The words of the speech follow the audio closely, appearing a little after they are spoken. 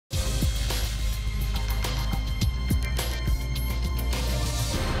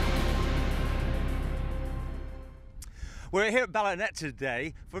We're here at Ballannette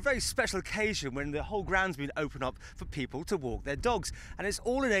today for a very special occasion when the whole ground's been opened up for people to walk their dogs, and it's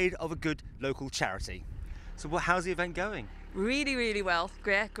all in aid of a good local charity. So how's the event going? Really, really well.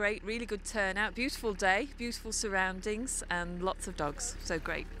 Great, really good turnout. Beautiful day, beautiful surroundings, and lots of dogs. So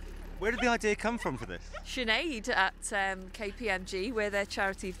great. Where did the idea come from for this? Sinead at KPMG, we're their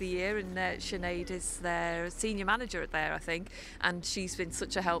Charity of the Year, and Sinead is their senior manager there, I think, and she's been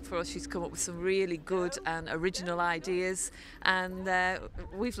such a help for us. She's come up with some really good and original ideas, and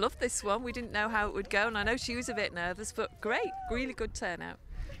we've loved this one. We didn't know how it would go, and I know she was a bit nervous, but great, really good turnout.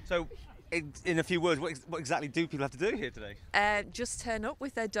 So, in a few words, what exactly do people have to do here today? Just turn up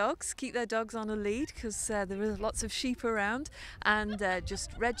with their dogs, keep their dogs on a lead because there are lots of sheep around, and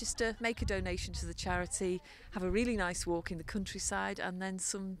just register, make a donation to the charity, have a really nice walk in the countryside, and then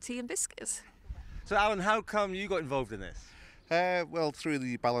some tea and biscuits. So Alan, how come you got involved in this? Well, through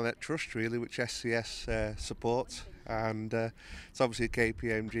the Ballannette Trust really, which SCS supports, and it's obviously a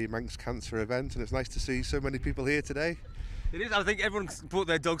KPMG Manx Cancer event, and it's nice to see so many people here today. It is. I think everyone's brought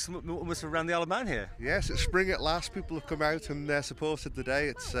their dogs almost around the Isle of Man here. Yes, it's spring at last. People have come out and supported the day.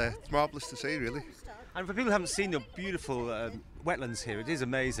 It's marvellous to see, really. And for people who haven't seen your beautiful wetlands here, it is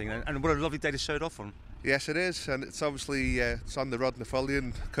amazing, and what a lovely day to show it off on. Yes, it is, and it's obviously it's on the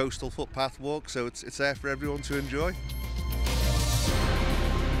Rodnafolian coastal footpath walk, so it's there for everyone to enjoy.